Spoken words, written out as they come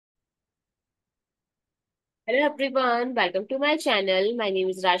Hello everyone, welcome to my channel. My name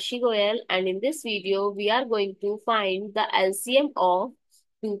is Rashi Goyal and in this video we are going to find the LCM of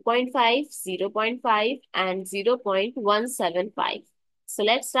 2.5, 0.5 and 0.175. So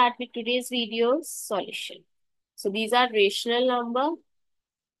let's start with today's video solution. So these are rational number.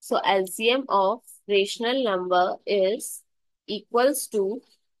 So LCM of rational number is equals to,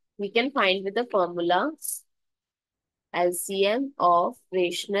 we can find with the formula LCM of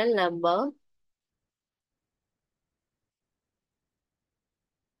rational number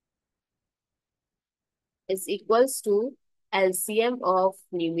is equals to LCM of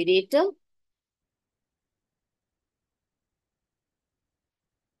numerator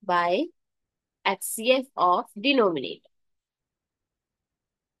by HCF of denominator.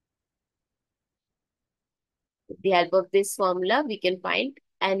 With the help of this formula, we can find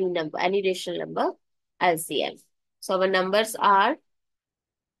any number, any rational number LCM. So our numbers are,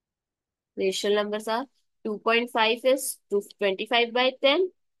 rational numbers are 2.5 is 25 by 10,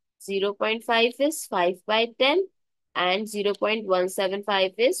 0.5 is 5 by 10, and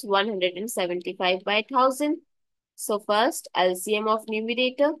 0.175 is 175 by 1000. So first, LCM of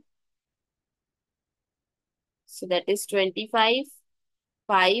numerator. So that is 25,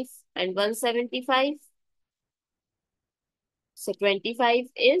 5 and 175. So 25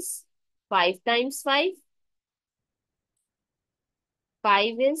 is 5 times 5.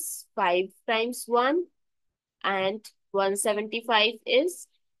 5 is 5 times 1. And 175 is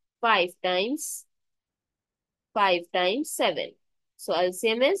 5 times 7. So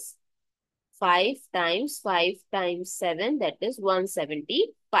LCM is 5 times 5 times 7. That is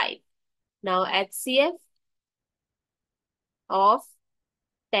 175. Now HCF of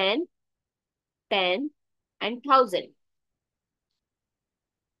 10, 10 and 1000.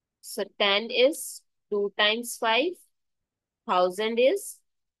 So 10 is 2 times 5. 1000 is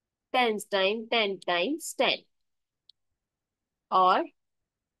 10 times 10 times 10. Or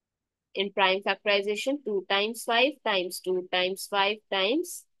in prime factorization, 2 times 5 times 2 times 5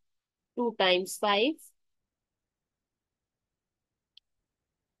 times 2 times 5.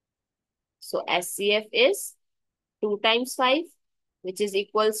 So SCF is 2 times 5, which is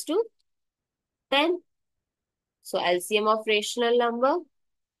equals to 10. So LCM of rational number,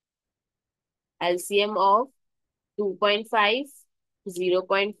 LCM of 2.5,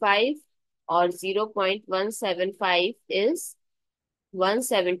 0.5 or 0.175 is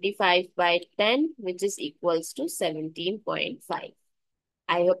 175 by 10, which is equals to 17.5.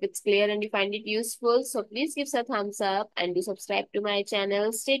 I hope it's clear and you find it useful. So please give us a thumbs up and do subscribe to my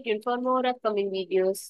channel. Stay tuned for more upcoming videos.